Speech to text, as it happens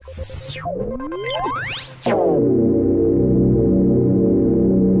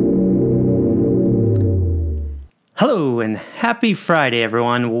Hello and happy Friday,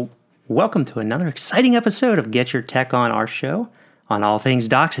 everyone. Welcome to another exciting episode of Get Your Tech On, our show on all things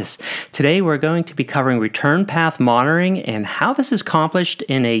DOCSIS. Today we're going to be covering return path monitoring and how this is accomplished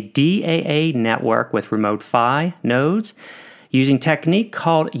in a DAA network with remote PHY nodes using technique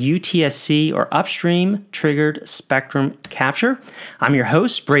called UTSC, or Upstream Triggered Spectrum Capture. I'm your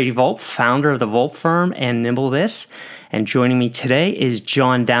host, Brady Volp, founder of the Volp firm and Nimble This. And joining me today is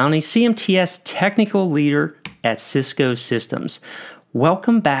John Downey, CMTS Technical Leader at Cisco Systems.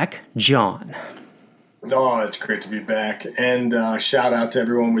 Welcome back, John. Oh, it's great to be back. And shout out to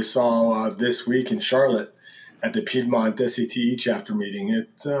everyone we saw this week in Charlotte at the Piedmont SCTE chapter meeting. It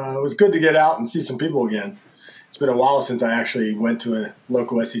was good to get out and see some people again. It's been a while since I actually went to a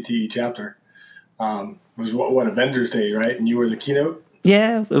local SCTE chapter. It was a Vendors Day, right? And you were the keynote?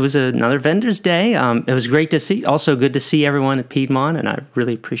 Yeah, it was another Vendors Day. It was great to see. Also good to see everyone at Piedmont, and I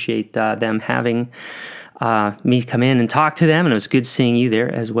really appreciate them having me come in and talk to them. And it was good seeing you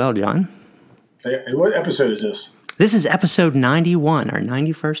there as well, John. Hey, what episode is this? This is episode 91, our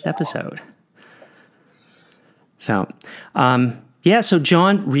 91st episode. So, so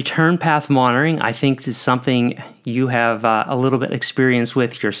John, return path monitoring, I think is something you have a little bit experience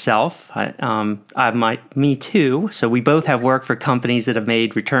with yourself. Me too. So we both have worked for companies that have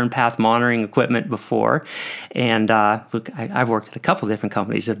made return path monitoring equipment before. And I've worked at a couple of different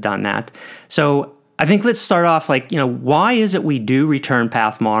companies that have done that. So I think let's start off why is it we do return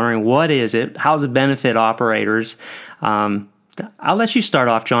path monitoring? What is it? How does it benefit operators? I'll let you start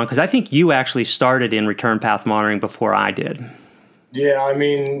off, John, because I think you actually started in return path monitoring before I did. Yeah, I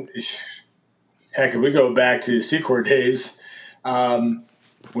mean, heck, if we go back to Secor days,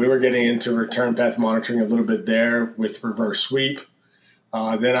 we were getting into return path monitoring a little bit there with reverse sweep.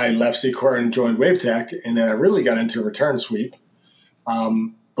 Then I left Secor and joined WaveTech, and then I really got into return sweep.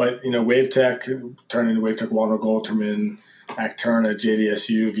 But, WaveTech turned into WaveTech Walner Golterman, Acterna,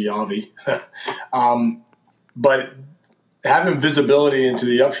 JDSU, Viavi. But having visibility into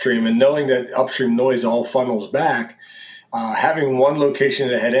the upstream and knowing that upstream noise all funnels back, having one location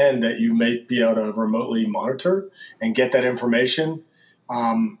at the head end that you may be able to remotely monitor and get that information,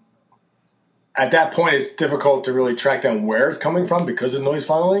 at that point it's difficult to really track down where it's coming from because of noise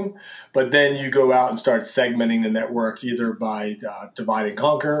funneling. But then you go out and start segmenting the network either by divide and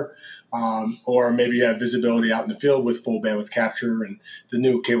conquer, or maybe you have visibility out in the field with full bandwidth capture and the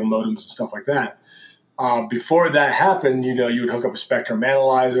new cable modems and stuff like that. Before that happened, you would hook up a spectrum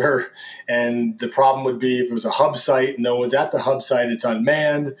analyzer, and the problem would be if it was a hub site, no one's at the hub site, it's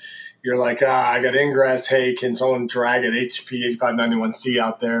unmanned. You're like, I got ingress. Hey, can someone drag an HP 8591C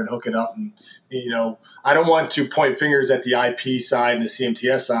out there and hook it up? And, I don't want to point fingers at the IP side and the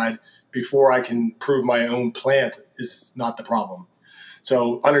CMTS side before I can prove my own plant is not the problem.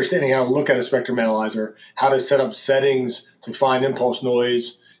 So understanding how to look at a spectrum analyzer, how to set up settings to find impulse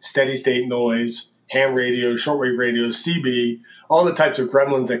noise, steady state noise, ham radio, shortwave radio, CB, all the types of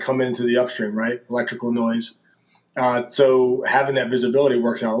gremlins that come into the upstream, right? Electrical noise. So having that visibility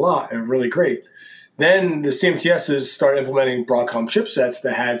works out a lot and really great. Then the CMTSs start implementing Broadcom chipsets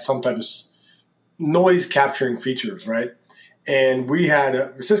that had some type of noise capturing features, right? And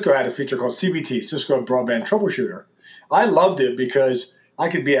Cisco had a feature called CBT, Cisco Broadband Troubleshooter. I loved it because I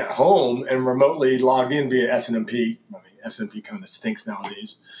could be at home and remotely log in via SNMP. SNMP kind of stinks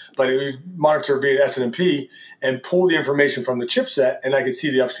nowadays, but it would monitor via SNMP and pull the information from the chipset, and I could see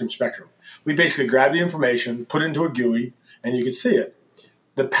the upstream spectrum. We basically grab the information, put it into a GUI, and you could see it.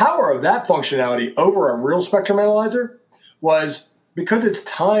 The power of that functionality over a real spectrum analyzer was because it's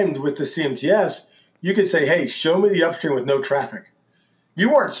timed with the CMTS, you could say, hey, show me the upstream with no traffic.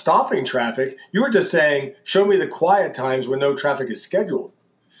 You weren't stopping traffic. You were just saying, show me the quiet times when no traffic is scheduled.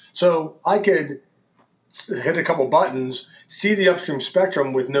 So I could hit a couple buttons, see the upstream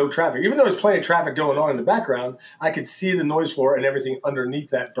spectrum with no traffic. Even though there's plenty of traffic going on in the background, I could see the noise floor and everything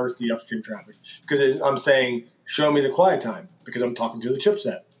underneath that bursty upstream traffic because I'm saying, show me the quiet time because I'm talking to the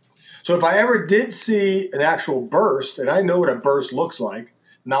chipset. So if I ever did see an actual burst, and I know what a burst looks like,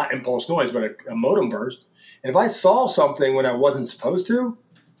 not impulse noise, but a modem burst, and if I saw something when I wasn't supposed to,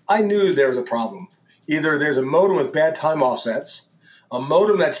 I knew there was a problem. Either there's a modem with bad time offsets, a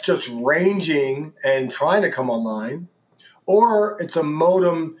modem that's just ranging and trying to come online, or it's a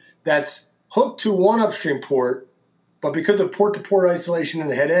modem that's hooked to one upstream port, but because of port-to-port isolation in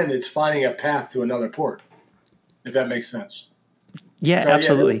the head end, it's finding a path to another port, if that makes sense. Yeah,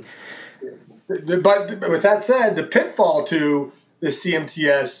 absolutely. But with that said, the pitfall to the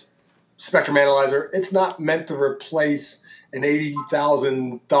CMTS spectrum analyzer, it's not meant to replace an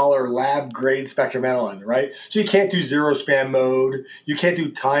 $80,000 lab grade spectrum analyzer, right? So you can't do zero span mode. You can't do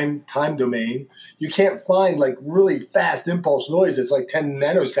time domain. You can't find like really fast impulse noise. It's like 10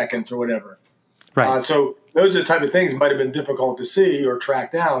 nanoseconds or whatever. Right. So those are the type of things that might have been difficult to see or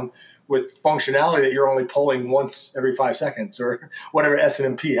track down with functionality that you're only pulling once every 5 seconds or whatever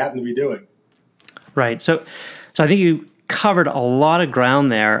SNMP happen to be doing. Right. So I think you covered a lot of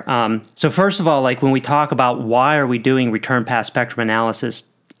ground there. So first of all, like when we talk about why are we doing return path spectrum analysis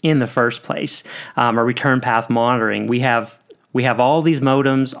in the first place, or return path monitoring, we have all these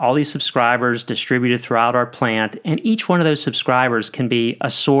modems, all these subscribers distributed throughout our plant, and each one of those subscribers can be a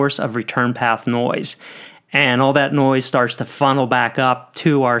source of return path noise. And all that noise starts to funnel back up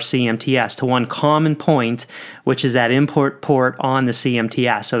to our CMTS, to one common point, which is that import port on the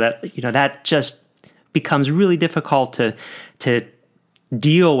CMTS. So that, that just becomes really difficult to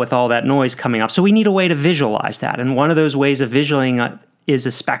deal with all that noise coming up. So we need a way to visualize that. And one of those ways of visualizing is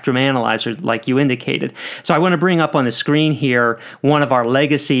a spectrum analyzer, like you indicated. So I want to bring up on the screen here one of our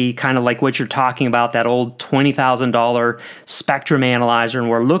legacy, kind of like what you're talking about, that old $20,000 spectrum analyzer. And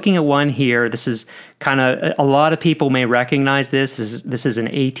we're looking at one here. This is kind of, a lot of people may recognize this. This is an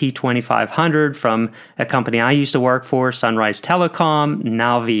AT2500 from a company I used to work for, Sunrise Telecom,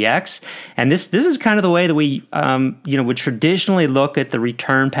 now VX. And this is kind of the way that we would traditionally look at the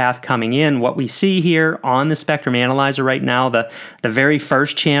return path coming in. What we see here on the spectrum analyzer right now, the very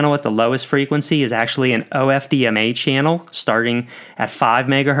first channel at the lowest frequency is actually an OFDMA channel starting at 5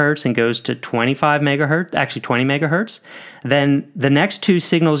 megahertz and goes to 25 megahertz, actually 20 megahertz. Then the next two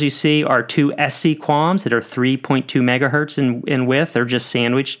signals you see are two SC QAMs that are 3.2 megahertz in width. They're just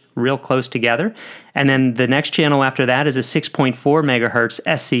sandwiched real close together. And then the next channel after that is a 6.4 megahertz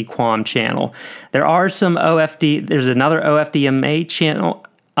SC QAM channel. There's another OFDMA channel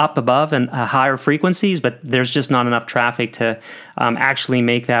up above and higher frequencies, but there's just not enough traffic to actually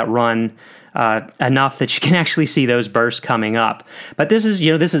make that run enough that you can actually see those bursts coming up. But this is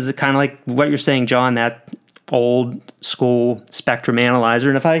kind of like what you're saying, John, that old school spectrum analyzer.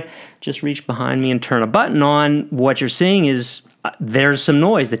 And if I just reach behind me and turn a button on, what you're seeing is there's some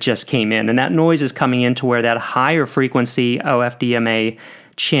noise that just came in, and that noise is coming into where that higher frequency OFDMA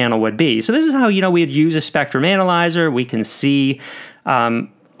channel would be. So this is how, we'd use a spectrum analyzer. We can see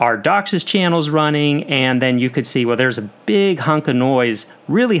our DOCSIS channels running, and then you could see, well, there's a big hunk of noise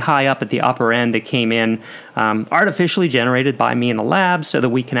really high up at the upper end that came in, artificially generated by me in the lab so that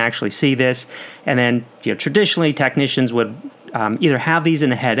we can actually see this. And then, traditionally, technicians would either have these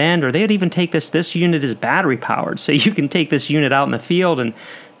in a head end, or they'd even take this unit is battery powered. So you can take this unit out in the field and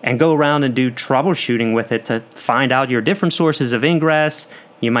go around and do troubleshooting with it to find out your different sources of ingress.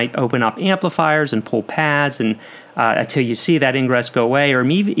 You might open up amplifiers and pull pads and until you see that ingress go away, or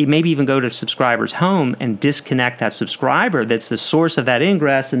maybe even go to subscriber's home and disconnect that subscriber that's the source of that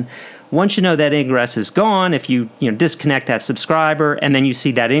ingress. And once you know that ingress is gone, if you disconnect that subscriber and then you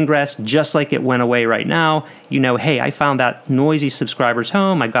see that ingress just like it went away right now, hey, I found that noisy subscriber's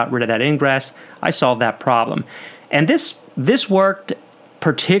home, I got rid of that ingress, I solved that problem. And this worked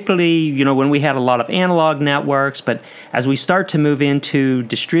particularly, when we had a lot of analog networks, but as we start to move into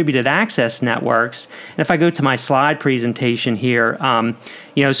distributed access networks, and if I go to my slide presentation here,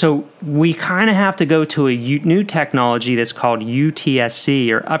 so we kind of have to go to a new technology that's called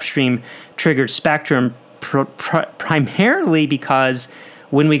UTSC, or upstream triggered spectrum, primarily because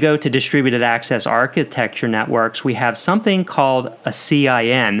when we go to distributed access architecture networks, we have something called a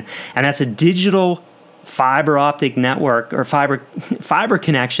CIN, and that's a digital fiber optic network or fiber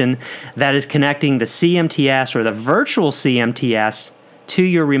connection that is connecting the CMTS or the virtual CMTS to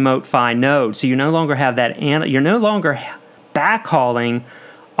your remote PHY node. So you no longer have that, you're no longer backhauling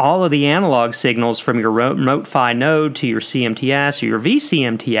all of the analog signals from your remote PHY node to your CMTS or your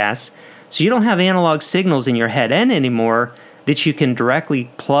vCMTS. So you don't have analog signals in your head end anymore that you can directly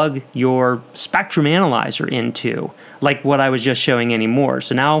plug your spectrum analyzer into, like what I was just showing anymore.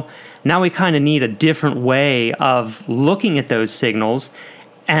 So now we kind of need a different way of looking at those signals,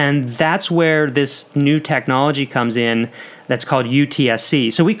 and that's where this new technology comes in that's called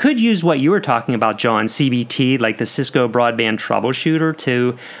UTSC. So we could use what you were talking about, John, CBT, like the Cisco Broadband Troubleshooter,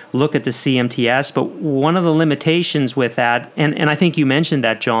 to look at the CMTS, but one of the limitations with that, and I think you mentioned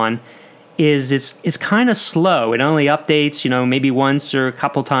that, John, is it's kind of slow. It only updates, maybe once or a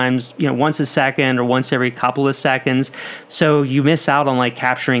couple times, once a second or once every couple of seconds. So you miss out on like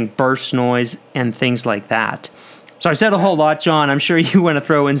capturing burst noise and things like that. So I said a whole lot, John. I'm sure you want to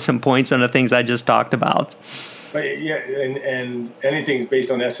throw in some points on the things I just talked about. But yeah, and anything based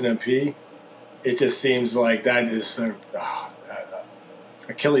on SNMP, it just seems like that is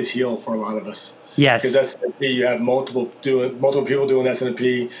Achilles heel for a lot of us. Yes. Because S&P, you have multiple people doing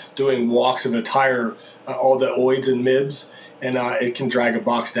S&P, doing walks of the tire, all the oids and mibs, and it can drag a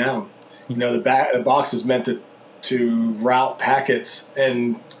box down. The box is meant to route packets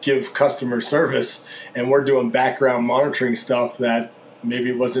and give customer service, and we're doing background monitoring stuff that maybe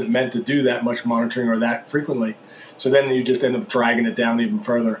it wasn't meant to do that much monitoring or that frequently. So then you just end up dragging it down even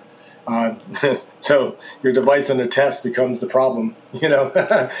further. So your device under test becomes the problem.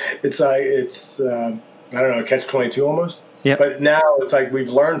 It's I don't know, catch-22 almost. Yep. But now it's like we've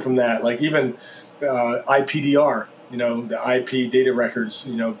learned from that. Like even IPDR, the IP data records,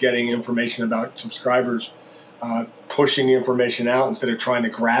 getting information about subscribers, pushing the information out instead of trying to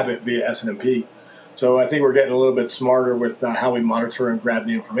grab it via S&P. So I think we're getting a little bit smarter with how we monitor and grab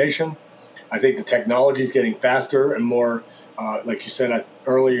the information. I think the technology is getting faster and more, like you said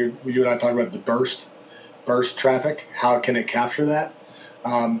earlier, you and I talked about the burst traffic. How can it capture that?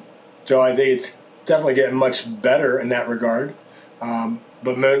 So I think it's definitely getting much better in that regard.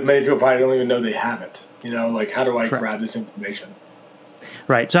 But many people probably don't even know they have it. Like, how do I grab this information?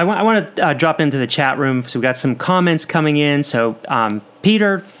 Right. So I want to drop into the chat room. So we got some comments coming in. So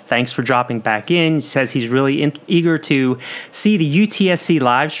Peter, thanks for dropping back in. He says he's really eager to see the UTSC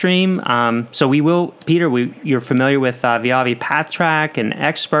live stream. So we will, Peter, you're familiar with Viavi PathTrack and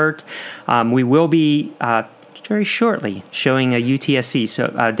Expert. We will be very shortly showing a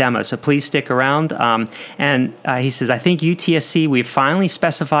UTSC demo. So please stick around. And he says, I think UTSC, we've finally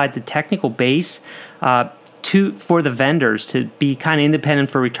specified the technical base for the vendors to be kind of independent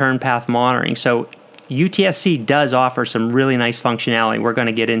for return path monitoring. So UTSC does offer some really nice functionality. We're going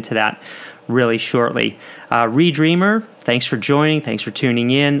to get into that really shortly. Redreamer, thanks for joining. Thanks for tuning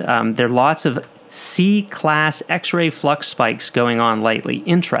in. There are lots of C-class X-ray flux spikes going on lately.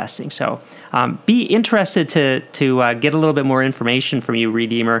 Interesting. So be interested to get a little bit more information from you,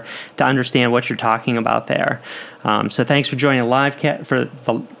 Redeemer, to understand what you're talking about there. So thanks for joining for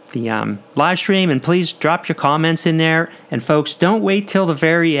the live stream, and please drop your comments in there. And folks, don't wait till the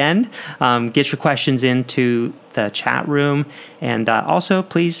very end. Get your questions into the chat room, and also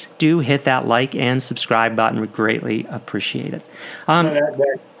please do hit that like and subscribe button. We greatly appreciate it.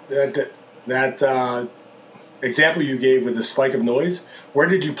 That example you gave with the spike of noise, where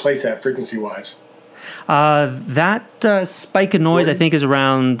did you place that frequency-wise? That spike of noise, I think, is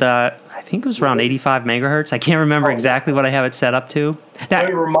around. I think it was around 85 megahertz. I can't remember exactly what I have it set up to.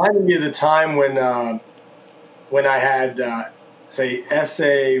 It reminded me of the time when I had, say,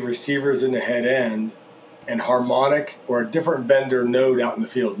 SA receivers in the head end and harmonic or a different vendor node out in the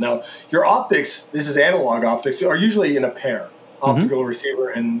field. Now, your optics, this is analog optics, are usually in a pair, optical receiver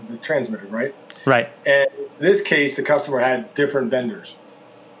and the transmitter, right? Right. And in this case, the customer had different vendors.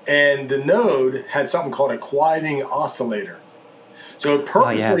 And the node had something called a quieting oscillator. So it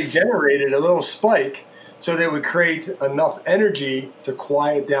purposely generated a little spike so that it would create enough energy to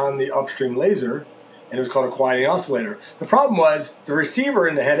quiet down the upstream laser, and it was called a quieting oscillator. The problem was the receiver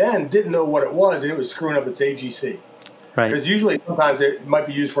in the head end didn't know what it was, and it was screwing up its AGC. Right. Because usually sometimes it might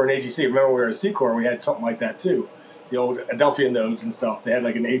be used for an AGC. Remember we were at C-Core, we had something like that too. The old Adelphia nodes and stuff, they had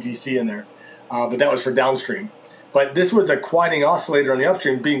like an AGC in there. But that was for downstream. But this was a quieting oscillator on the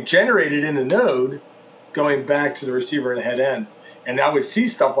upstream being generated in the node going back to the receiver in the head end. And I would see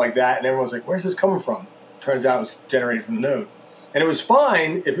stuff like that, and everyone was like, where's this coming from? Turns out it was generated from the node. And it was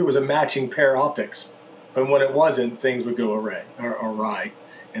fine if it was a matching pair optics. But when it wasn't, things would go awry.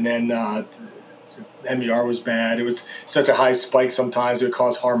 And then MER was bad. It was such a high spike sometimes it would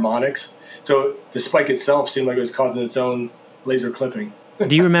cause harmonics. So the spike itself seemed like it was causing its own laser clipping.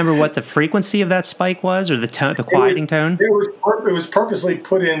 Do you remember what the frequency of that spike was, or the quieting tone? It was purposely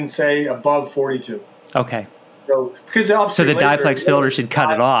put in, say, above 42. Okay. So the diplex filter should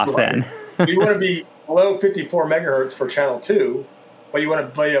cut it off then. You want to be below 54 megahertz for channel 2, but you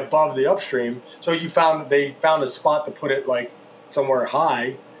want to be above the upstream. So they found a spot to put it like somewhere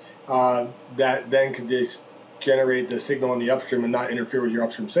high that then could just generate the signal on the upstream and not interfere with your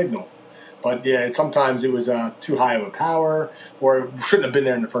upstream signal. But yeah, sometimes it was too high of a power, or it shouldn't have been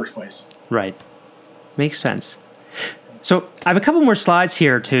there in the first place. Right. Makes sense. So I have a couple more slides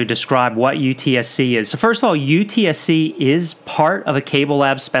here to describe what UTSC is. So first of all, UTSC is part of a Cable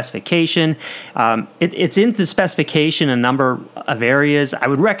Lab specification. It's in the specification in a number of areas. I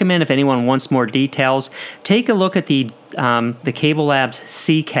would recommend if anyone wants more details, take a look at the Cable Lab's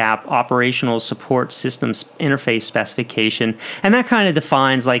CCAP, Operational Support Systems Interface specification, and that kind of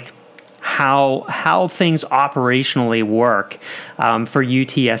defines like how things operationally work for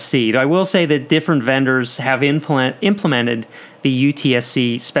UTSC. I will say that different vendors have implemented the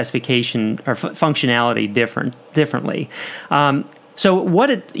UTSC specification or functionality differently. So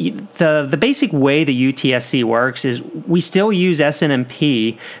the basic way the UTSC works is we still use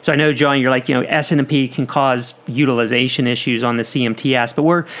SNMP. So I know, John, you're like, SNMP can cause utilization issues on the CMTS, but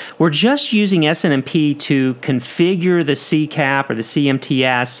we're just using SNMP to configure the CCAP or the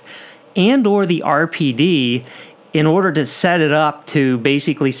CMTS and or the RPD in order to set it up to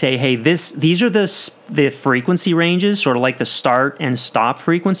basically say, hey, these are the frequency ranges, sort of like the start and stop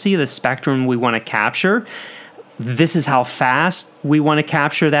frequency, the spectrum we want to capture. This is how fast we want to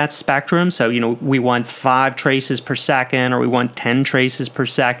capture that spectrum. So, we want 5 traces per second, or we want 10 traces per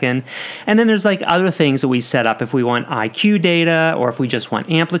second. And then there's like other things that we set up. If we want IQ data, or if we just want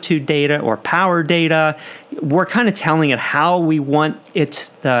amplitude data or power data, we're kind of telling it how we want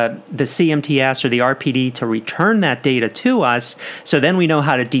the CMTS or the RPD to return that data to us. So then we know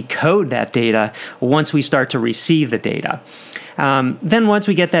how to decode that data once we start to receive the data. Then once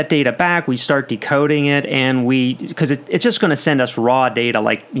we get that data back, we start decoding it, and because it's just going to send us raw data,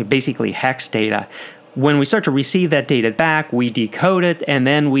 like basically hex data. When we start to receive that data back, we decode it, and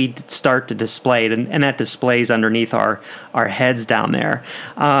then we start to display it, and that displays underneath our heads down there.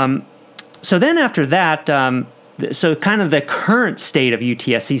 So then after that, so kind of the current state of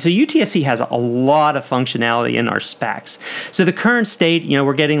UTSC. So UTSC has a lot of functionality in our specs. So the current state,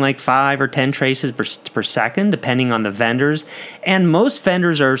 we're getting like 5 or 10 traces per second, depending on the vendors. And most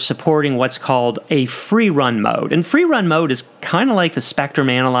vendors are supporting what's called a free run mode. And free run mode is kind of like the spectrum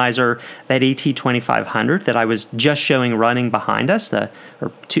analyzer, that AT2500 that I was just showing running behind us,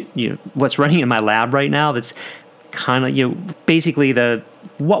 what's running in my lab right now. That's kind of, basically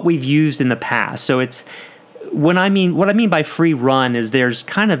what we've used in the past. So what I mean by free run is there's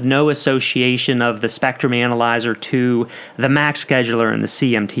kind of no association of the spectrum analyzer to the MAC scheduler and the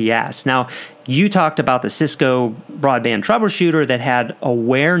CMTS. Now, you talked about the Cisco broadband troubleshooter that had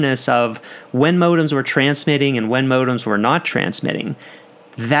awareness of when modems were transmitting and when modems were not transmitting.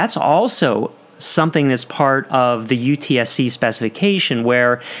 That's also something that's part of the UTSC specification,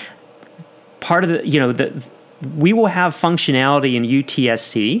 where part of we will have functionality in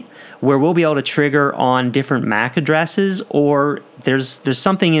UTSC where we'll be able to trigger on different MAC addresses, or there's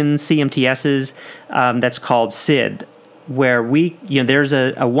something in CMTSs that's called SID, where there's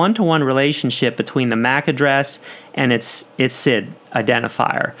a one-to-one relationship between the MAC address and its SID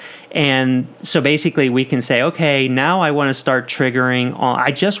identifier. And so basically we can say, okay, now I want to start triggering on,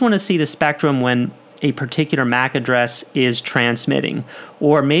 I just want to see the spectrum when a particular MAC address is transmitting.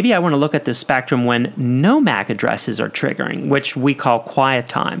 Or maybe I want to look at the spectrum when no MAC addresses are triggering, which we call quiet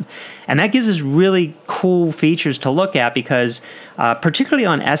time. And that gives us really cool features to look at because particularly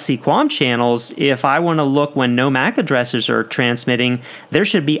on SC-QAM channels, if I want to look when no MAC addresses are transmitting, there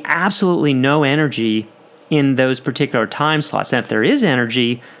should be absolutely no energy in those particular time slots. And if there is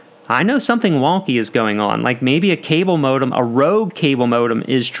energy, I know something wonky is going on, like maybe a rogue cable modem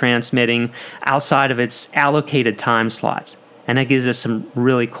is transmitting outside of its allocated time slots. And that gives us some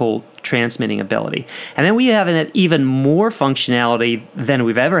really cool transmitting ability. And then we have an even more functionality than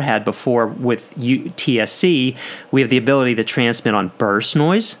we've ever had before with UTSC. We have the ability to transmit on burst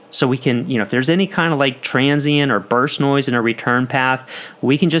noise. So we can, if there's any kind of like transient or burst noise in a return path,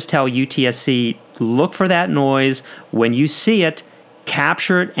 we can just tell UTSC, look for that noise. When you see it,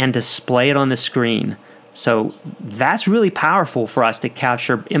 capture it and display it on the screen. So that's really powerful for us to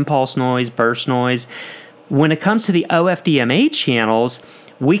capture impulse noise, burst noise. When it comes to the OFDMA channels,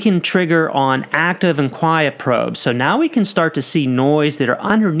 we can trigger on active and quiet probes. So now we can start to see noise that are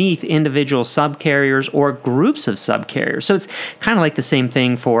underneath individual subcarriers or groups of subcarriers. So it's kind of like the same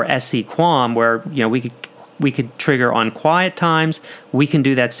thing for SC-QAM, where we could trigger on quiet times. We can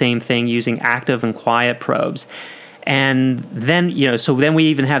do that same thing using active and quiet probes. And then, so then we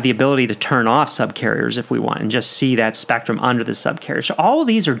even have the ability to turn off subcarriers if we want and just see that spectrum under the subcarrier. So all of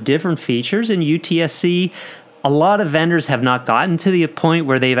these are different features in UTSC. A lot of vendors have not gotten to the point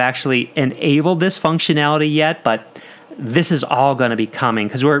where they've actually enabled this functionality yet, but this is all going to be coming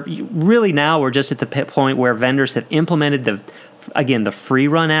because we're just at the point where vendors have implemented the free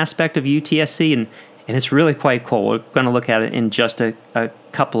run aspect of UTSC, and it's really quite cool. We're going to look at it in just a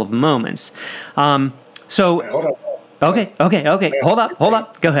couple of moments. So. Wait, hold on. Okay. Hold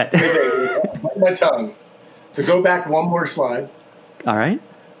up. Go ahead. Bite my tongue. So go back one more slide. All right.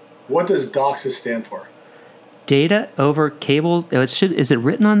 What does DOCSIS stand for? Data over cable. Is it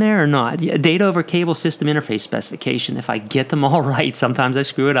written on there or not? Yeah, data over cable system interface specification. If I get them all right, sometimes I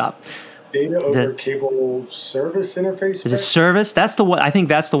screw it up. Data over cable service interface? Is it service? That's the one. I think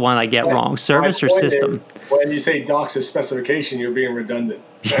that's the one I get wrong. Service or system? When you say DOCSIS specification, you're being redundant.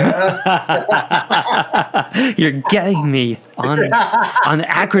 You're getting me on the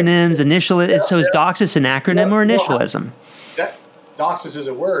acronyms, so is DOCSIS an acronym or initialism? DOCSIS is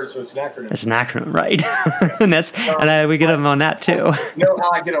a word, so it's an acronym. It's an acronym, right? We get them on that too. You know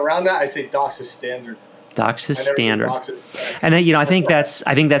how I get around that? I say DOCSIS standard. DOCSIS standard. And then, I think that's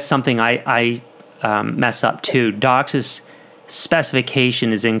something I mess up too. DOCSIS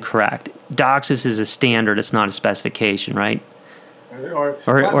specification is incorrect. DOCSIS is a standard; it's not a specification, right?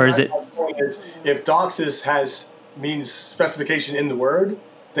 Or is it? If DOCSIS means specification in the word,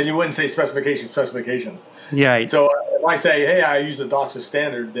 then you wouldn't say specification. Yeah. Right. So if I say, hey, I use a DOCSIS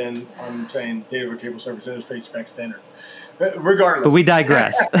standard, then I'm saying data over cable service interface spec standard. Regardless. But we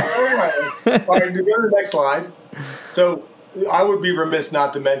digress. All right, go to the next slide. So I would be remiss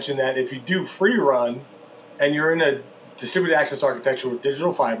not to mention that if you do free run and you're in a distributed access architecture with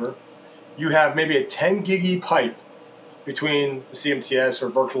digital fiber, you have maybe a 10 gig pipe between the CMTS or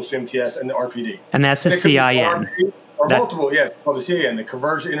virtual CMTS and the RPD. And that's the CIN. Or multiple, called the CIN, the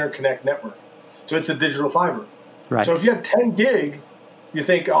Converged Interconnect Network. So it's a digital fiber. Right. So if you have 10 gig, you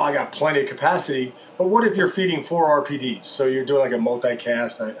think, I got plenty of capacity. But what if you're feeding 4 RPDs? So you're doing like a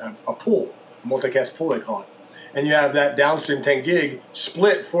multicast, a pool, a multicast pool they call it. And you have that downstream 10 gig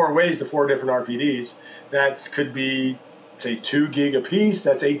split 4 ways to 4 different RPDs. That could be, say, 2 gig a piece.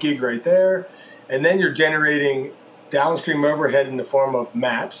 That's 8 gig right there. And then you're generating downstream overhead in the form of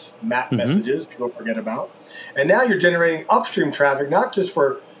map messages people forget about. And now you're generating upstream traffic, not just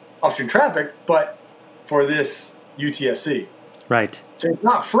for upstream traffic, but for this UTSC. Right. So it's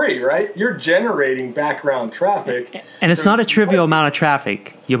not free, right? You're generating background traffic. And it's not a trivial amount of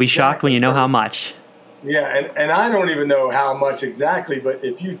traffic. You'll be shocked when you know how much. Yeah, and I don't even know how much exactly, but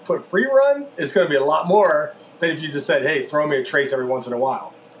if you put free run, it's going to be a lot more than if you just said, hey, throw me a trace every once in a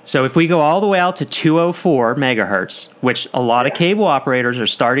while. So if we go all the way out to 204 megahertz, which a lot of cable operators are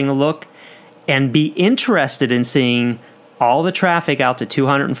starting to look and be interested in seeing all the traffic out to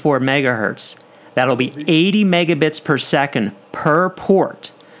 204 megahertz, that'll be 80 megabits per second per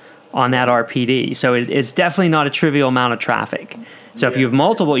port on that RPD. So it's definitely not a trivial amount of traffic. So if you have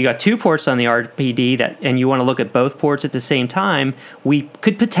multiple, you got 2 ports on the RPD and you want to look at both ports at the same time, we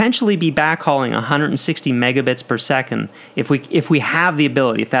could potentially be backhauling 160 megabits per second if we have the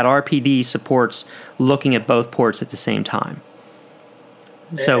ability, if that RPD supports looking at both ports at the same time.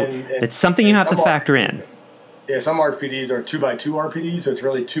 So it's something you have to factor in. Yeah, some RPDs are 2x2 RPDs, so it's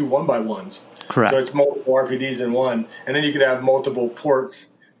really 2 1x1s. Correct. So it's multiple RPDs in one, and then you could have multiple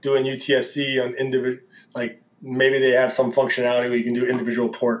ports doing UTSC on individual, like maybe they have some functionality where you can do individual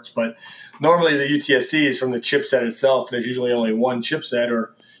ports, but normally the UTSC is from the chipset itself, and there's usually only one chipset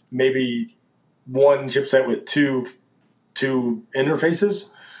or maybe one chipset with two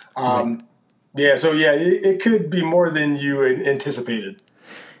interfaces. It could be more than you anticipated.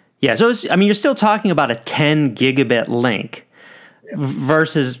 Yeah, so you're still talking about a 10 gigabit link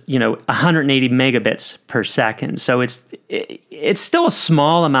versus 180 megabits per second. So it's still a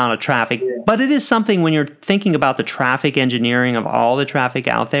small amount of traffic, but it is something when you're thinking about the traffic engineering of all the traffic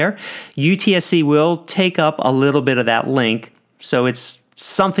out there, UTSC will take up a little bit of that link. So it's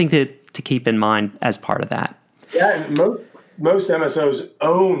something to keep in mind as part of that. Yeah, and most MSOs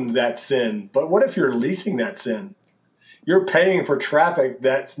own that SIN, but what if you're leasing that SIN? You're paying for traffic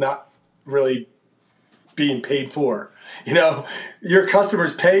that's not really being paid for. Your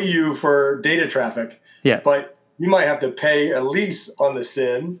customers pay you for data traffic, but you might have to pay a lease on the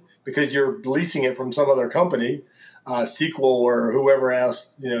SIN because you're leasing it from some other company, SQL or whoever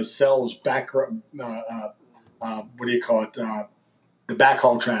else, sells background, the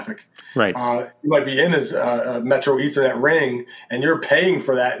backhaul traffic. Right. You might be in a Metro Ethernet ring and you're paying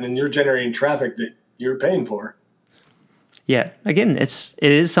for that, and then you're generating traffic that you're paying for. Yeah, again, it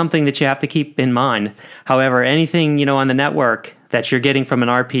is something that you have to keep in mind. However, anything on the network that you're getting from an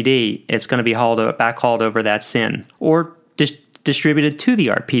RPD, it's going to be backhauled over that SIN or distributed to the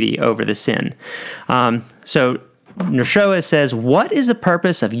RPD over the SIN. So Nershoa says, what is the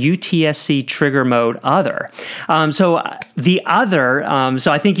purpose of UTSC trigger mode other? So the other,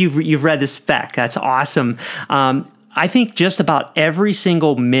 so I think you've read the spec. That's awesome. I think just about every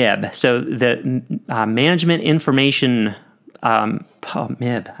single MIB, so the management information,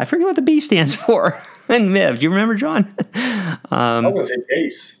 MIB. I forget what the B stands for in MIB. Do you remember, John? I'm going to say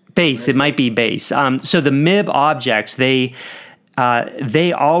base. Base. It might be base. So the MIB objects, they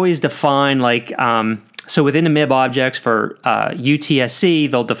always define so within the MIB objects for UTSC,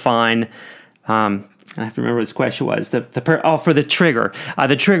 they'll define. I have to remember what this question was. For the trigger.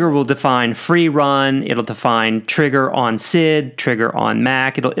 The trigger will define free run. It'll define trigger on SID, trigger on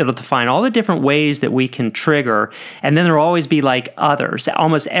MAC. It'll define all the different ways that we can trigger. And then there'll always be others.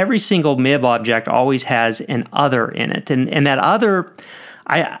 Almost every single MIB object always has an other in it. And that other,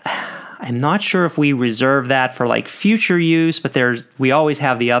 I'm not sure if we reserve that for like future use, but we always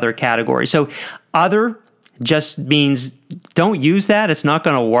have the other category. So other just means don't use that. It's not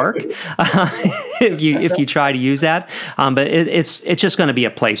going to work if you try to use that. But it's just going to be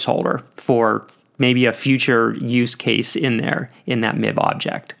a placeholder for maybe a future use case in there in that MIB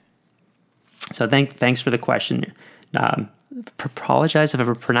object. So thanks for the question. Apologize if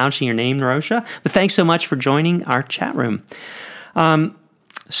I'm pronouncing your name, Narosha, but thanks so much for joining our chat room.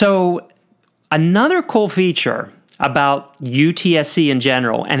 So another cool feature about UTSC in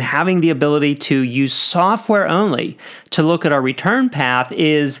general and having the ability to use software only to look at our return path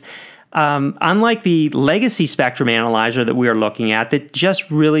is, unlike the legacy spectrum analyzer that we are looking at that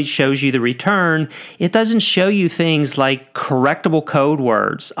just really shows you the return, it doesn't show you things like correctable code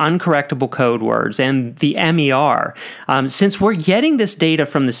words, uncorrectable code words, and the MER. Since we're getting this data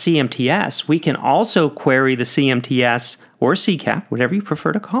from the CMTS, we can also query the CMTS or CCAP, whatever you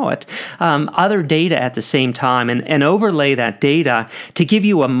prefer to call it, other data at the same time and overlay that data to give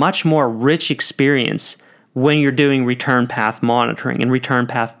you a much more rich experience when you're doing return path monitoring and return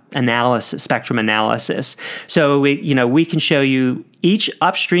path analysis, spectrum analysis. So we can show you each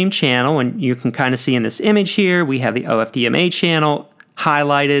upstream channel, and you can kind of see in this image here, we have the OFDMA channel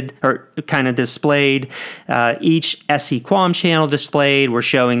highlighted or kind of displayed, each SC-QAM channel displayed. We're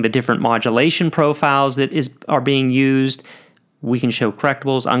showing the different modulation profiles that are being used. We can show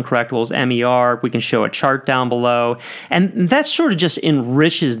correctables, uncorrectables, MER. We can show a chart down below. And that sort of just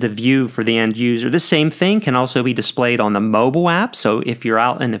enriches the view for the end user. The same thing can also be displayed on the mobile app. So if you're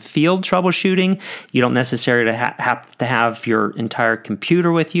out in the field troubleshooting, you don't necessarily have to have your entire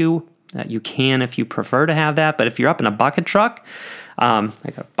computer with you. You can if you prefer to have that. But if you're up in a bucket truck, I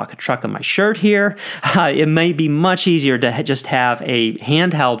got a bucket truck on my shirt here. It may be much easier to just have a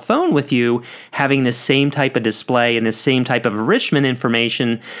handheld phone with you having the same type of display and the same type of enrichment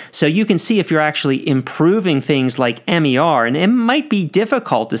information so you can see if you're actually improving things like MER. And it might be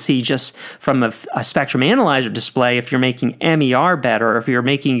difficult to see just from a spectrum analyzer display if you're making MER better, or if you're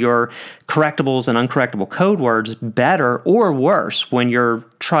making your correctables and uncorrectable code words better or worse when you're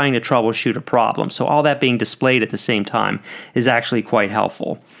trying to troubleshoot a problem. So all that being displayed at the same time is actually quite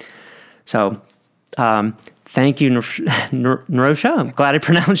helpful. So thank you, Narosha. I'm glad I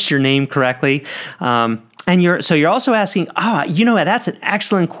pronounced your name correctly. And you're also asking, that's an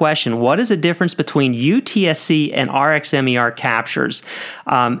excellent question. What is the difference between UTSC and RxMER captures?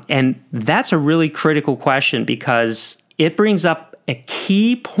 And that's a really critical question because it brings up a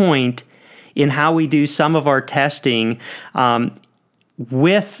key point in how we do some of our testing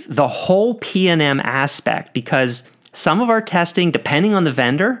with the whole PNM aspect, because some of our testing, depending on the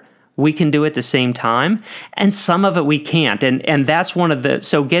vendor, we can do at the same time, and some of it we can't. And that's one of the,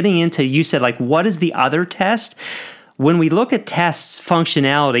 so getting into, you said like, what is the other test? When we look at tests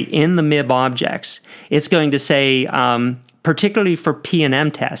functionality in the MIB objects, it's going to say, particularly for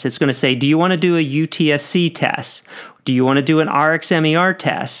PNM tests, it's going to say, do you want to do a UTSC test? Do you want to do an RxMER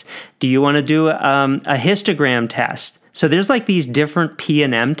test? Do you want to do a histogram test? So there's like these different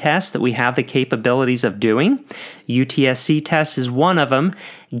PNM tests that we have the capabilities of doing. UTSC test is one of them.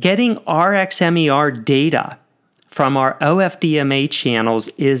 Getting RxMER data from our OFDMA channels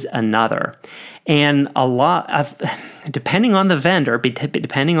is another. And a lot of, depending on the vendor,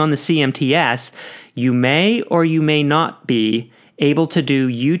 depending on the CMTS, you may or you may not be able to do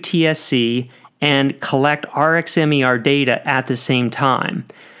UTSC and collect RxMER data at the same time.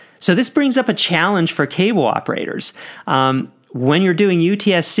 So this brings up a challenge for cable operators. When you're doing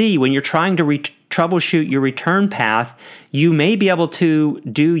UTSC, when you're trying to troubleshoot your return path, you may be able to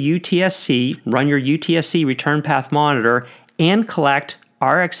do UTSC, run your UTSC return path monitor, and collect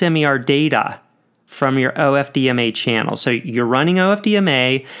RxMER data from your OFDMA channel. So you're running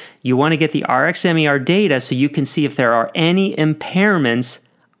OFDMA, you want to get the RxMER data so you can see if there are any impairments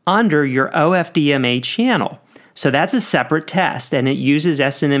under your OFDMA channel. So that's a separate test, and it uses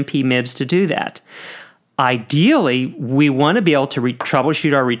SNMP MIBs to do that. Ideally, we want to be able to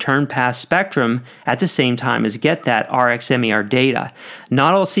troubleshoot our return path spectrum at the same time as get that RxMER data.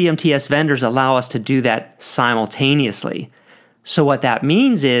 Not all CMTS vendors allow us to do that simultaneously. So what that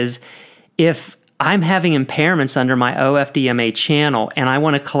means is if I'm having impairments under my OFDMA channel and I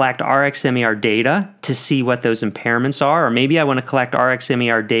want to collect RxMER data to see what those impairments are, or maybe I want to collect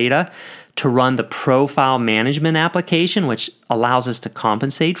RxMER data to run the profile management application, which allows us to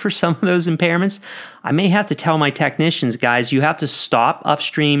compensate for some of those impairments, I may have to tell my technicians, guys, you have to stop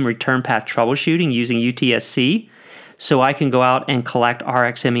upstream return path troubleshooting using UTSC so I can go out and collect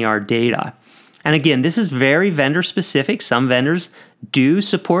RxMER data. And again, this is very vendor specific. Some vendors do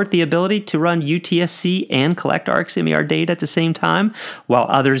support the ability to run UTSC and collect RxMER data at the same time, while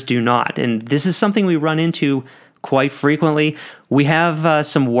others do not. And this is something we run into quite frequently. We have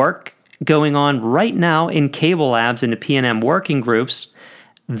some work going on right now in Cable Labs in the P&M working groups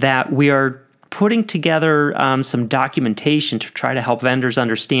that we are putting together some documentation to try to help vendors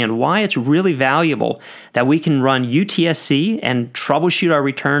understand why it's really valuable that we can run UTSC and troubleshoot our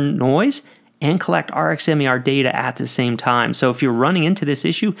return noise and collect RxMER data at the same time. So if you're running into this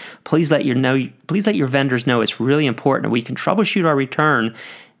issue, please let your vendors know it's really important. We can troubleshoot our return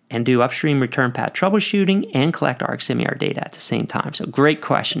and do upstream return path troubleshooting and collect RxMER data at the same time. So great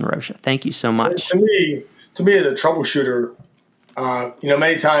question, Rosha. Thank you so much. To me, as a troubleshooter,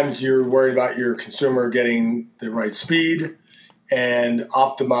 many times you're worried about your consumer getting the right speed and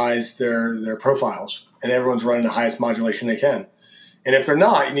optimize their profiles, and everyone's running the highest modulation they can. And if they're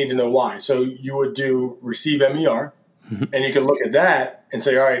not, you need to know why. So you would do receive MER, and you could look at that and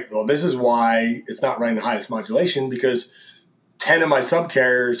say, all right, well, this is why it's not running the highest modulation, because 10 of my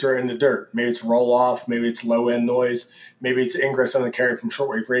subcarriers are in the dirt. Maybe it's roll off, maybe it's low end noise, maybe it's ingress on the carrier from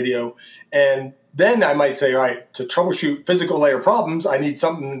shortwave radio. And then I might say, all right, to troubleshoot physical layer problems, I need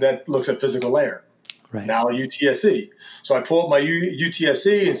something that looks at physical layer. Right. Now UTSC. So I pull up my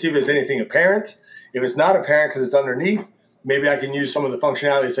UTSC and see if there's anything apparent. If it's not apparent because it's underneath, maybe I can use some of the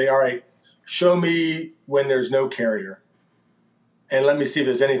functionality to say, all right, show me when there's no carrier. And let me see if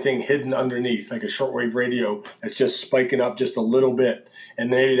there's anything hidden underneath, like a shortwave radio that's just spiking up just a little bit. And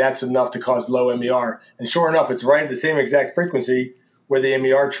maybe that's enough to cause low MER. And sure enough, it's right at the same exact frequency where the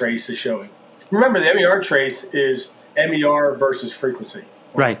MER trace is showing. Remember, the MER trace is MER versus frequency.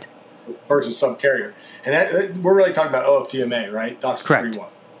 Right. Versus subcarrier. And that, we're really talking about OFDMA, right? DOCSIS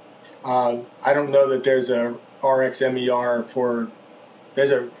 3.1. I don't know that there's a RxMER for –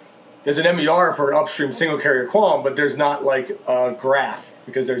 there's an MER for an upstream single carrier QAM, but there's not like a graph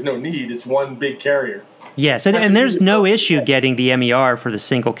because there's no need. It's one big carrier. Yes, and there's no issue getting the MER for the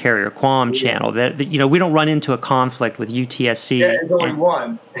single carrier QAM channel. That we don't run into a conflict with UTSC. Yeah, it's only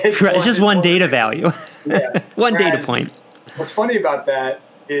one. It's just one data value. Yeah. One data point. What's funny about that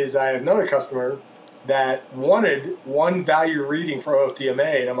is I have another customer that wanted one value reading for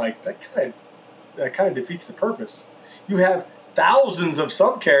OFDMA, and I'm like, that kind of defeats the purpose. You have thousands of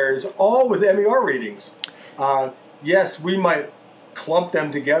subcarriers, all with MER readings. Yes, we might clump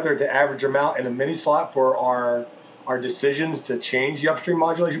them together to average them out in a mini slot for our decisions to change the upstream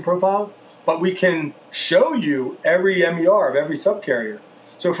modulation profile, but we can show you every MER of every subcarrier.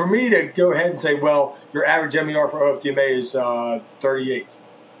 So for me to go ahead and say, well, your average MER for OFDMA is 38.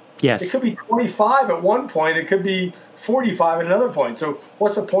 Yes. It could be 25 at one point. It could be 45 at another point. So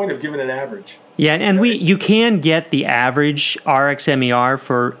what's the point of giving an average? Yeah, and you can get the average RxMER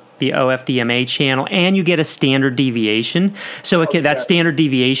for the OFDMA channel, and you get a standard deviation. So that standard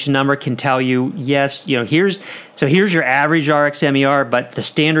deviation number can tell you, yes, here's your average RxMER, but the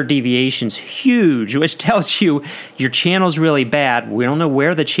standard deviation's huge, which tells you your channel's really bad. We don't know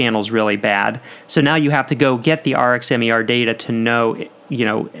where the channel's really bad. So now you have to go get the RxMER data to know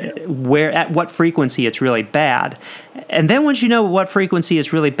where at what frequency it's really bad. And then once you know what frequency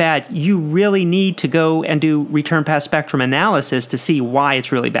is really bad, you really need to go and do return path spectrum analysis to see why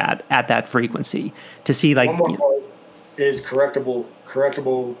it's really bad at that frequency. To see one more point is correctable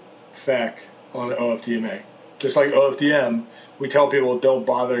FEC on OFDMA. Just like OFDM, we tell people don't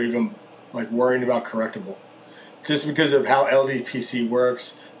bother even worrying about correctable. Just because of how LDPC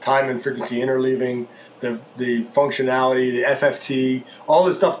works, time and frequency interleaving, the functionality, the FFT, all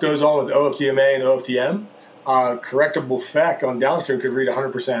this stuff goes on with OFDMA and OFDM. Correctable FEC on downstream could read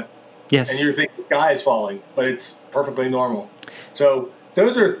 100%. Yes. And you're thinking the sky is falling, but it's perfectly normal. So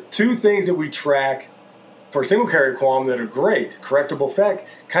those are two things that we track for single carrier QAM that are great. Correctable FEC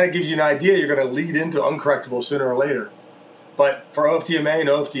kind of gives you an idea you're going to lead into uncorrectable sooner or later. But for OFDMA and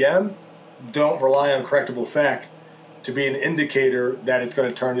OFDM, don't rely on correctable FEC to be an indicator that it's going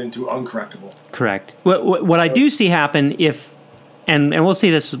to turn into uncorrectable. Correct. What I do see happen and we'll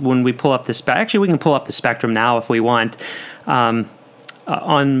see this when we pull up the spectrum. Actually, we can pull up the spectrum now if we want.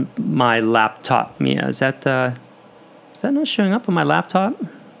 On my laptop, Mia, is that not showing up on my laptop?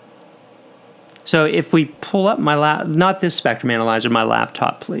 So if we pull up not this spectrum analyzer, my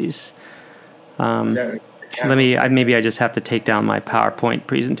laptop, please. Maybe I just have to take down my PowerPoint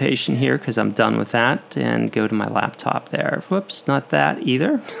presentation here because I'm done with that and go to my laptop there. Whoops, not that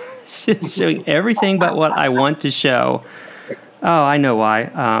either. It's just showing everything but what I want to show. Oh, I know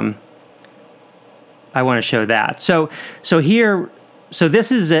why. I want to show that. So here So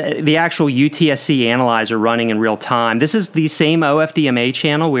this is the actual UTSC analyzer running in real time. This is the same OFDMA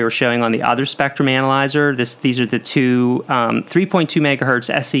channel we were showing on the other spectrum analyzer. These are the two 3.2 megahertz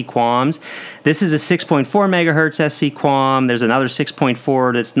SC QAMs. This is a 6.4 megahertz SC QAM. There's another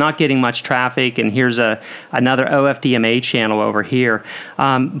 6.4 that's not getting much traffic, and here's another OFDMA channel over here.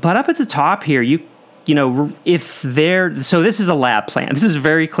 But up at the top here, so this is a lab plant. This is a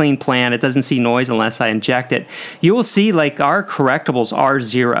very clean plant. It doesn't see noise unless I inject it. You will see like our correctables are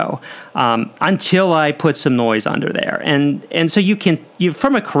 0 until I put some noise under there. And so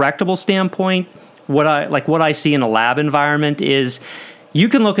from a correctable standpoint, what I see in a lab environment is you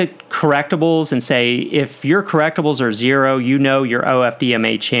can look at correctables and say, if your correctables are 0, your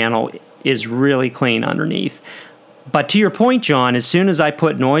OFDMA channel is really clean underneath. But to your point, John, as soon as I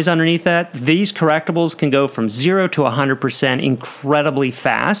put noise underneath that, these correctables can go from 0 to 100% incredibly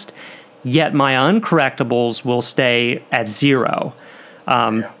fast, yet my uncorrectables will stay at 0.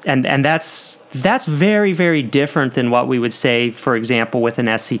 And that's very, very different than what we would say, for example, with an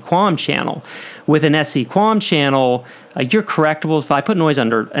SC QAM channel. With an SC QAM channel, your correctables, if I put noise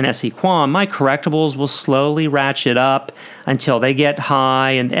under an SC QAM, my correctables will slowly ratchet up until they get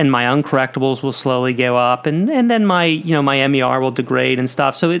high, and my uncorrectables will slowly go up, and then my MER will degrade and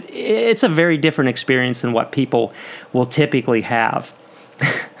stuff. So it's a very different experience than what people will typically have.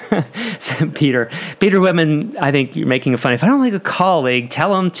 So Peter Whitman, I think you're making a funny. If I don't like a colleague,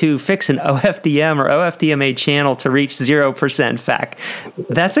 tell them to fix an OFDM or OFDMA channel to reach 0% FEC.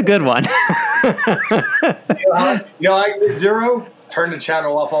 That's a good one. I get 0. Turn the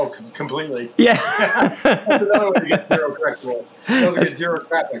channel off all completely. Yeah. That's another way to get 0 correctable. Those get 0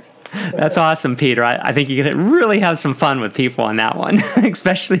 traffic. That's awesome, Peter. I think you can really have some fun with people on that one,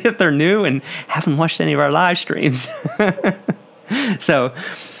 especially if they're new and haven't watched any of our live streams. So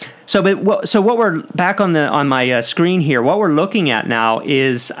what we're back on my screen here, what we're looking at now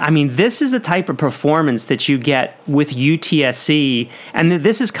is, this is the type of performance that you get with UTSC, and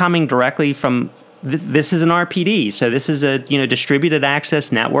this is coming directly from, this is an RPD. So this is a distributed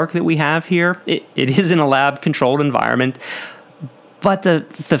access network that we have here. It is in a lab controlled environment. But the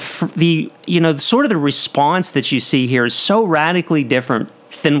sort of the response that you see here is so radically different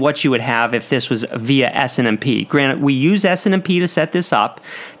than what you would have if this was via SNMP. Granted, we use SNMP to set this up,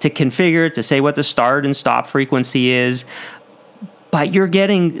 to configure it, to say what the start and stop frequency is, but you're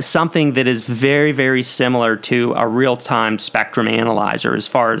getting something that is very, very similar to a real-time spectrum analyzer as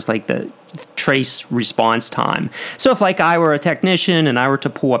far as like the trace response time. So if I were a technician and I were to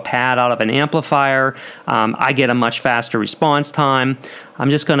pull a pad out of an amplifier, I get a much faster response time. I'm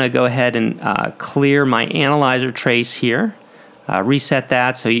just going to go ahead and clear my analyzer trace here, reset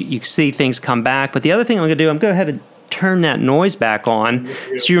that so you see things come back. But the other thing I'm going to do, I'm going to go ahead and turn that noise back on.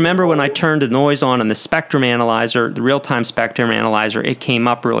 So you remember when I turned the noise on the spectrum analyzer, the real-time spectrum analyzer, it came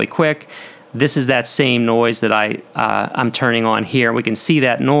up really quick. This is that same noise that I'm turning on here. We can see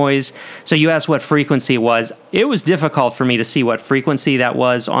that noise. So you asked what frequency it was. It was difficult for me to see what frequency that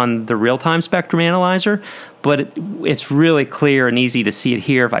was on the real-time spectrum analyzer, but it's really clear and easy to see it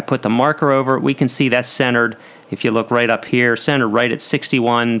here. If I put the marker over it, we can see that's centered. If you look right up here, centered right at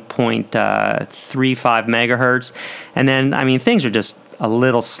 61.35 megahertz. And then, things are just a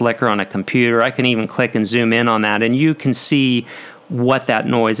little slicker on a computer. I can even click and zoom in on that, and you can see what that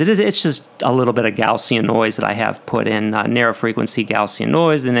noise it is. It's just a little bit of Gaussian noise that I have put in, narrow frequency Gaussian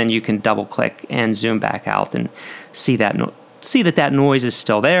noise, and then you can double click and zoom back out and see that noise is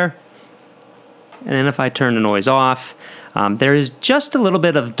still there. And then if I turn the noise off, there is just a little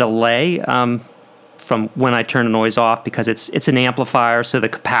bit of delay from when I turn the noise off, because it's an amplifier, so the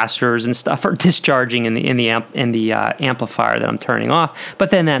capacitors and stuff are discharging in the amplifier that I'm turning off.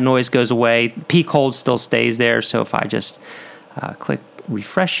 But then that noise goes away. Peak hold still stays there. So if I just click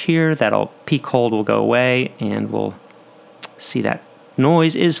refresh here, that'll peak hold will go away, and we'll see that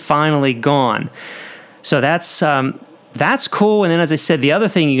noise is finally gone. So that's cool. And then, as I said, the other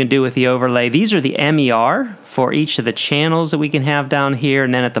thing you can do with the overlay, these are the MER for each of the channels that we can have down here.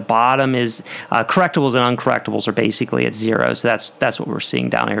 And then at the bottom is correctables and uncorrectables are basically at 0. So that's what we're seeing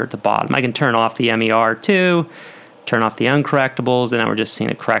down here at the bottom. I can turn off the MER too, turn off the uncorrectables, and now we're just seeing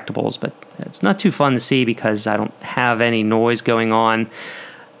the correctables. But it's not too fun to see because I don't have any noise going on.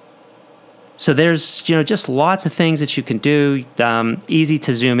 So there's just lots of things that you can do. Easy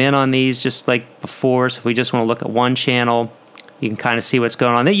to zoom in on these, just like before. So if we just want to look at one channel, you can kind of see what's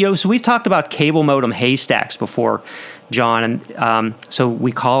going on. So we've talked about cable modem haystacks before, John, and so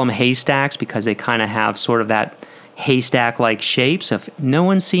we call them haystacks because they kind of have sort of that haystack-like shape. So if no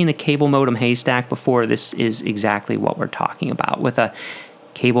one's seen a cable modem haystack before, this is exactly what we're talking about, with a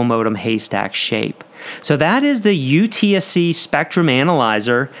cable modem haystack shape. So that is the UTSC spectrum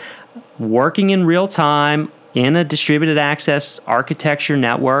analyzer working in real time in a distributed access architecture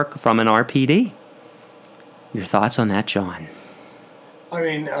network from an RPD. Your thoughts on that, John? I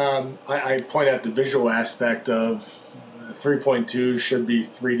mean, I point out the visual aspect of 3.2 should be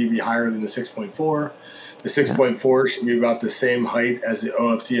 3 dB higher than the 6.4. The 6.4 should be about the same height as the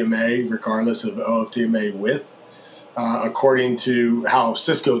OFDMA, regardless of OFDMA width, according to how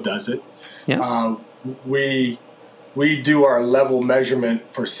Cisco does it. Yeah. We do our level measurement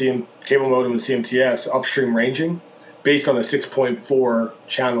for cable modem and CMTS upstream ranging based on a 6.4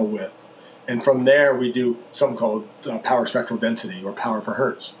 channel width. And from there, we do something called power spectral density, or power per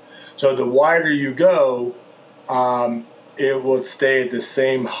hertz. So the wider you go, it will stay at the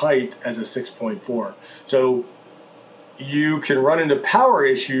same height as a 6.4. So you can run into power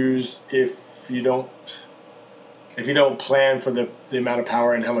issues if you don't plan for the amount of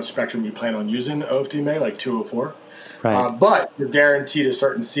power and how much spectrum you plan on using OFDMA, like 204. Right. But you're guaranteed a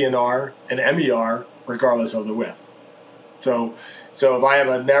certain CNR and MER regardless of the width. So if I have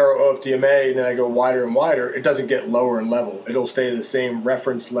a narrow OFDMA and then I go wider and wider, it doesn't get lower in level. It'll stay the same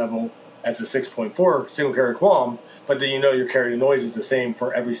reference level as the 6.4 single carrier QAM, but then your carrier noise is the same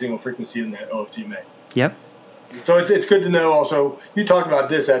for every single frequency in that OFDMA. Yep. So it's good to know also, you talked about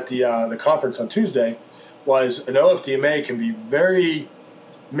this at the conference on Tuesday, was an OFDMA can be very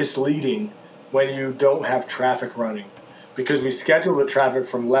misleading when you don't have traffic running, because we schedule the traffic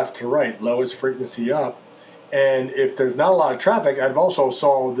from left to right, lowest frequency up. And if there's not a lot of traffic, I've also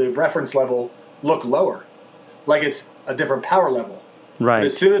saw the reference level look lower, like it's a different power level. Right. But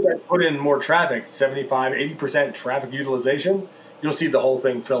as soon as I put in more traffic, 75, 80% traffic utilization, you'll see the whole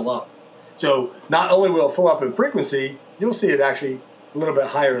thing fill up. So not only will it fill up in frequency, you'll see it actually a little bit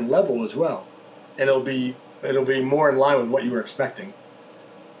higher in level as well. And it'll be more in line with what you were expecting.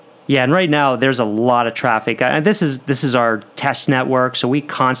 Yeah, and right now there's a lot of traffic. This is our test network, so we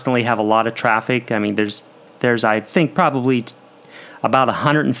constantly have a lot of traffic. I mean, there's I think probably about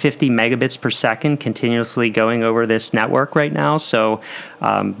 150 megabits per second continuously going over this network right now. So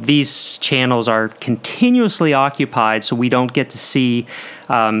these channels are continuously occupied, so we don't get to see.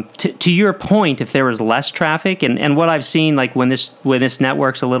 To your point, if there was less traffic, and what I've seen, like when this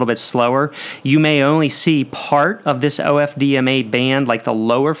network's a little bit slower, you may only see part of this OFDMA band, like the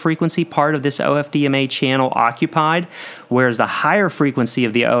lower frequency part of this OFDMA channel occupied, whereas the higher frequency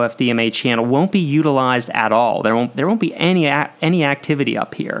of the OFDMA channel won't be utilized at all. There won't be any activity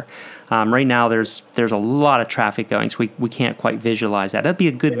up here. Right now, there's a lot of traffic going, so we can't quite visualize that. That'd be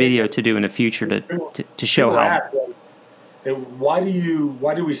a good video to do in the future to show how. Why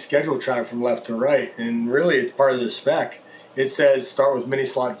do we schedule traffic from left to right? And really, it's part of the spec. It says start with mini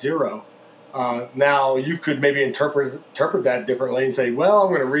slot 0. Now you could maybe interpret that differently and say, well,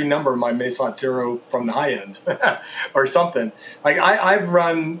 I'm going to renumber my mini slot 0 from the high end or something. Like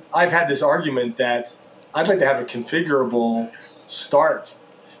I've had this argument that I'd like to have a configurable start,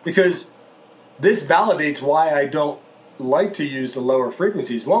 because this validates why I don't like to use the lower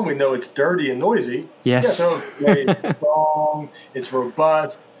frequencies. One, we know it's dirty and noisy. Yes. Yeah, so it's strong, it's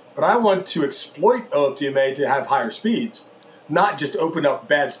robust, but I want to exploit OFDMA to have higher speeds, not just open up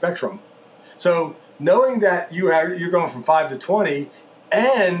bad spectrum. So knowing that you're going from 5 to 20,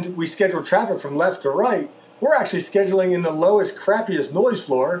 and we schedule traffic from left to right, we're actually scheduling in the lowest, crappiest noise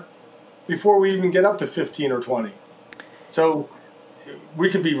floor before we even get up to 15 or 20. So we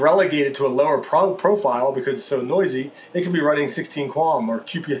could be relegated to a lower profile because it's so noisy. It could be running 16 QAM or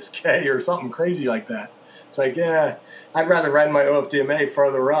QPSK or something crazy like that. It's like, I'd rather run my OFDMA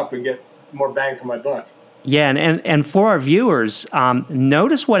further up and get more bang for my buck. Yeah, and for our viewers,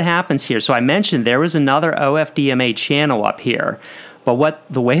 notice what happens here. So I mentioned there was another OFDMA channel up here, but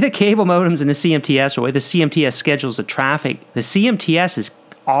the way the cable modems and the CMTS, or the way the CMTS schedules the traffic, the CMTS is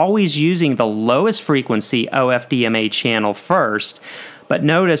always using the lowest frequency OFDMA channel first. But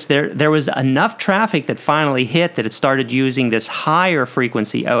notice there was enough traffic that finally hit that it started using this higher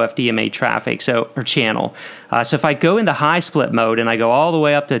frequency OFDMA traffic, or channel. So if I go into high split mode and I go all the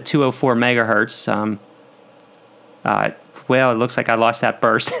way up to 204 megahertz, well, it looks like I lost that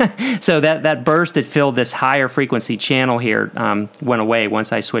burst. So that burst that filled this higher frequency channel here went away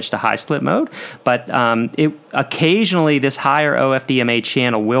once I switched to high split mode. But occasionally this higher OFDMA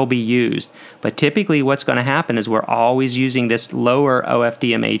channel will be used. But typically what's going to happen is we're always using this lower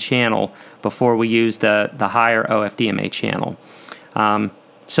OFDMA channel before we use the higher OFDMA channel.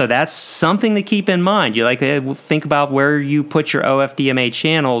 So that's something to keep in mind. You think about where you put your OFDMA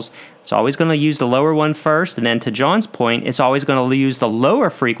channels. It's always going to use the lower one first, and then to John's point, it's always going to use the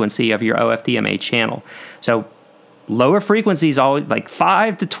lower frequency of your OFDMA channel. So lower frequencies, always like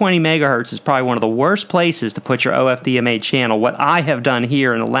 5 to 20 megahertz is probably one of the worst places to put your OFDMA channel. What I have done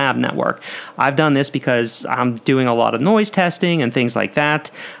here in the lab network, I've done this because I'm doing a lot of noise testing and things like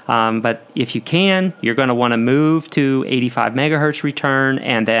that. But if you can, you're going to want to move to 85 megahertz return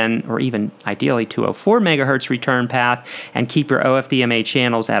and then, or even ideally 204 megahertz return path, and keep your OFDMA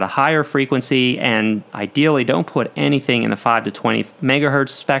channels at a higher frequency. And ideally, don't put anything in the 5 to 20 megahertz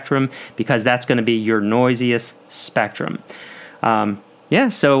spectrum, because that's going to be your noisiest spectrum.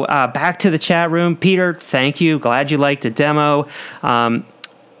 So back to the chat room. Peter, thank you. Glad you liked the demo.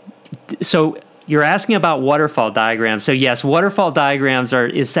 So you're asking about waterfall diagrams. So yes, waterfall diagrams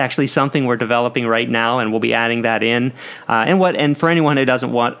is actually something we're developing right now, and we'll be adding that in. And for anyone who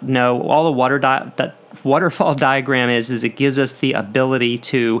doesn't know, all the waterfall diagram is it gives us the ability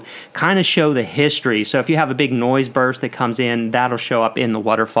to kind of show the history. So if you have a big noise burst that comes in, that'll show up in the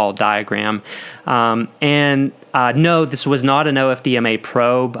waterfall diagram. No, this was not an OFDMA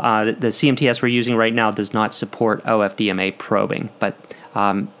probe. The CMTS we're using right now does not support OFDMA probing, but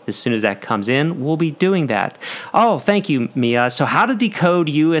as soon as that comes in, we'll be doing that. Oh, thank you, Mia. So how to decode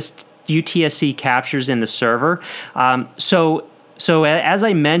UTSC captures in the server. So as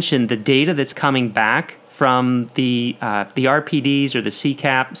I mentioned, the data that's coming back from the RPDs or the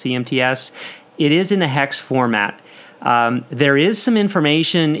CMTS, it is in a hex format. There is some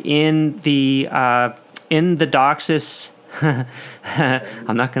information in the DOCSIS.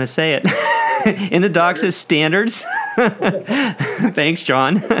 I'm not going to say it. In the DOCSIS standards. Thanks,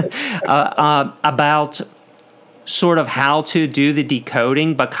 John. About sort of how to do the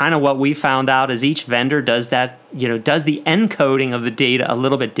decoding, but kind of what we found out is each vendor does that, does the encoding of the data a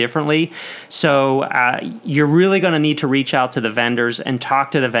little bit differently. So you're really going to need to reach out to the vendors and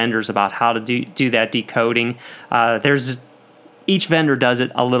talk to the vendors about how to do that decoding. Each vendor does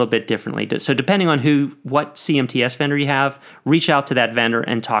it a little bit differently. So depending on what CMTS vendor you have, reach out to that vendor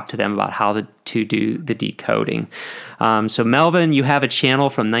and talk to them about how to do the decoding. So Melvin, you have a channel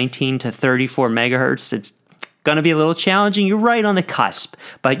from 19 to 34 megahertz. It's going to be a little challenging. You're right on the cusp,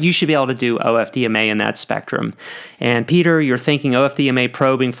 but you should be able to do OFDMA in that spectrum. And Peter, you're thinking OFDMA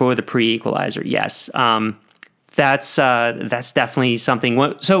probing for the pre-equalizer. Yes, that's definitely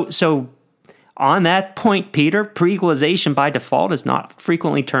something. So on that point, Peter, pre-equalization by default is not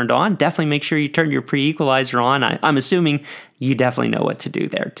frequently turned on. Definitely make sure you turn your pre-equalizer on. I'm assuming you definitely know what to do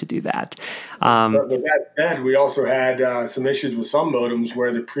there to do that. But with that said, we also had some issues with some modems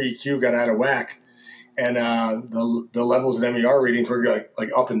where the pre-EQ got out of whack, and the levels of MER readings were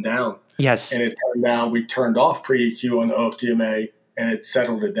like up and down. Yes. And it turned out we turned off pre-EQ on the OFDMA, and it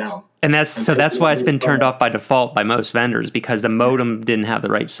settled it down. And that's why it's been turned off by default by most vendors, because the modem didn't have the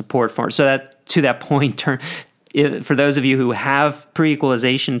right support for it. So that, to that point, for those of you who have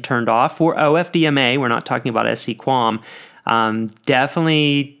pre-equalization turned off for OFDMA, we're not talking about SC-QAM,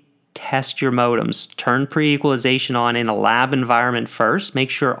 definitely test your modems. Turn pre-equalization on in a lab environment first. Make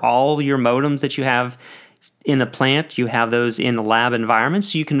sure all your modems that you have in the plant, you have those in the lab environment,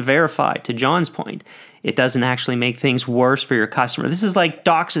 so you can verify, to John's point, it doesn't actually make things worse for your customer. This is like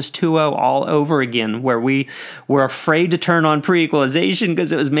DOCSIS 2.0 all over again, where we were afraid to turn on pre-equalization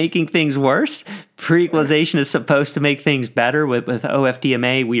because it was making things worse. Pre-equalization is supposed to make things better. With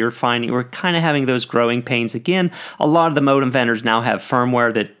OFDMA, we're kind of having those growing pains again. A lot of the modem vendors now have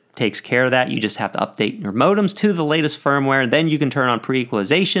firmware that takes care of that. You just have to update your modems to the latest firmware, and then you can turn on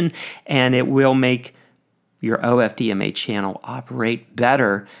pre-equalization, and it will make your OFDMA channel operate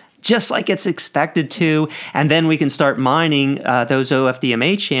better, just like it's expected to. And then we can start mining those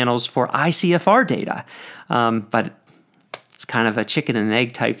OFDMA channels for ICFR data. But it's kind of a chicken and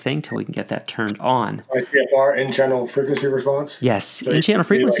egg type thing till we can get that turned on. ICFR, in-channel frequency response? Yes, so in-channel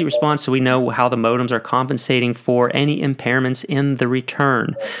frequency response, so we know how the modems are compensating for any impairments in the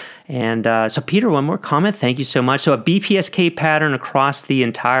return. And so, Peter, one more comment. Thank you so much. So a BPSK pattern across the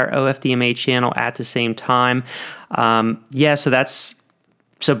entire OFDMA channel at the same time. So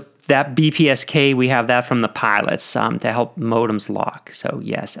that BPSK, we have that from the pilots to help modems lock. So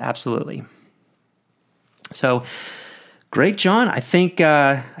yes, absolutely. So great, John. I think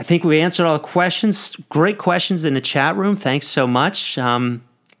we answered all the questions. Great questions in the chat room. Thanks so much.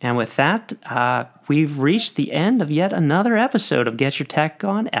 And with that, we've reached the end of yet another episode of Get Your Tech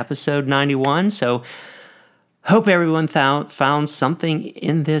On, episode 91. So hope everyone found something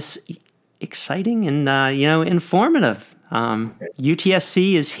in this exciting and informative.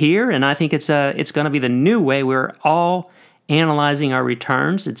 UTSC is here, and I think it's going to be the new way we're all analyzing our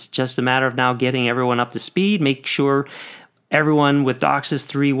returns. It's just a matter of now getting everyone up to speed, make sure Everyone with DOCSIS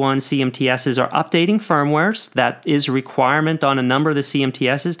 3.1 CMTSs are updating firmwares. That is a requirement on a number of the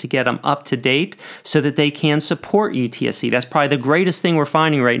CMTSs to get them up to date so that they can support UTSC. That's probably the greatest thing we're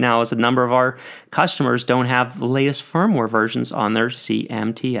finding right now is a number of our customers don't have the latest firmware versions on their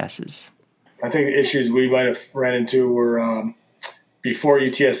CMTSs. I think the issues we might have ran into were before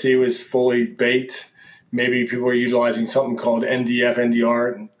UTSC was fully baked. Maybe people were utilizing something called NDF,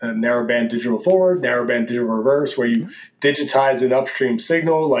 NDR, narrowband digital forward, narrowband digital reverse, where you digitize an upstream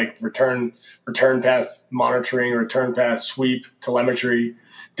signal like return path monitoring, return path sweep, telemetry,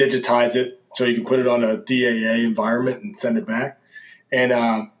 digitize it so you can put it on a DAA environment and send it back. And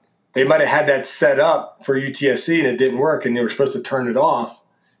they might have had that set up for UTSC and it didn't work, and they were supposed to turn it off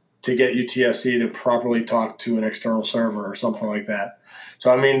to get UTSC to properly talk to an external server or something like that. So,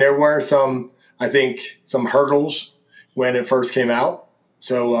 I mean, there were some hurdles when it first came out.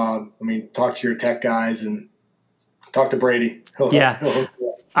 So, talk to your tech guys and talk to Brady. Yeah.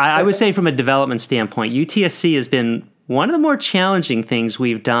 I would say from a development standpoint, UTSC has been one of the more challenging things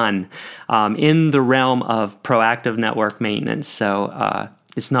we've done in the realm of proactive network maintenance. So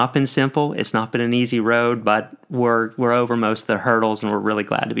it's not been simple. It's not been an easy road, but we're over most of the hurdles, and we're really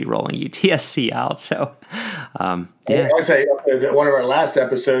glad to be rolling UTSC out. So, yeah. I say that one of our last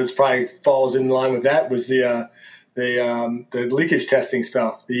episodes probably falls in line with that was the leakage testing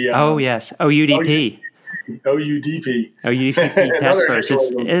stuff. Yes, OUDP. OUDP test burst.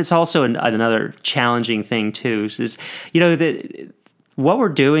 It's also another challenging thing too. Is what we're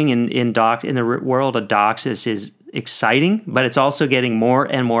doing in the world of DOCSIS is exciting, but it's also getting more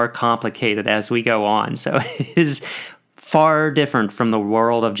and more complicated as we go on. So it is far different from the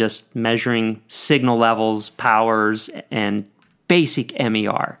world of just measuring signal levels, powers, and basic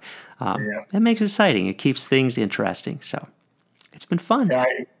MER. That makes it exciting. It keeps things interesting. So it's been fun. Yeah,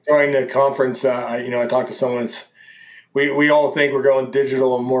 during the conference, I talked to someone. We all think we're going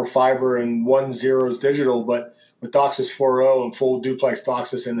digital and more fiber and 1.0 is digital, but with DOCSIS 4.0 and full duplex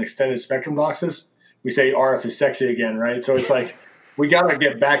DOCSIS and extended spectrum DOCSIS, we say RF is sexy again, right? So it's like we got to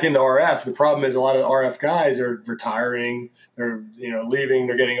get back into RF. The problem is a lot of the RF guys are retiring, they're leaving,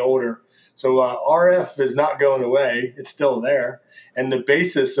 they're getting older. So RF is not going away; it's still there, and the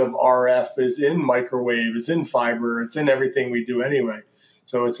basis of RF is in microwave, is in fiber, it's in everything we do anyway.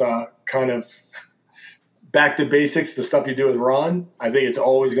 So it's kind of back to basics. The stuff you do with Ron, I think it's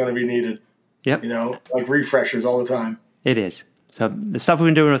always going to be needed. Yep. Like refreshers all the time. It is. So the stuff we've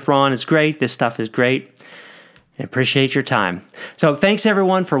been doing with Ron is great. This stuff is great. I appreciate your time. So thanks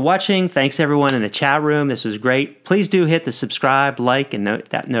everyone for watching. Thanks everyone in the chat room. This was great. Please do hit the subscribe, like, and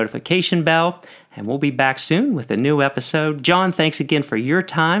that notification bell. And we'll be back soon with a new episode. John, thanks again for your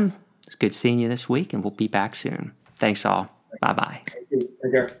time. It's good seeing you this week, and we'll be back soon. Thanks all. Bye-bye. Thank you.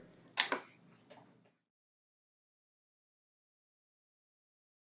 Take care.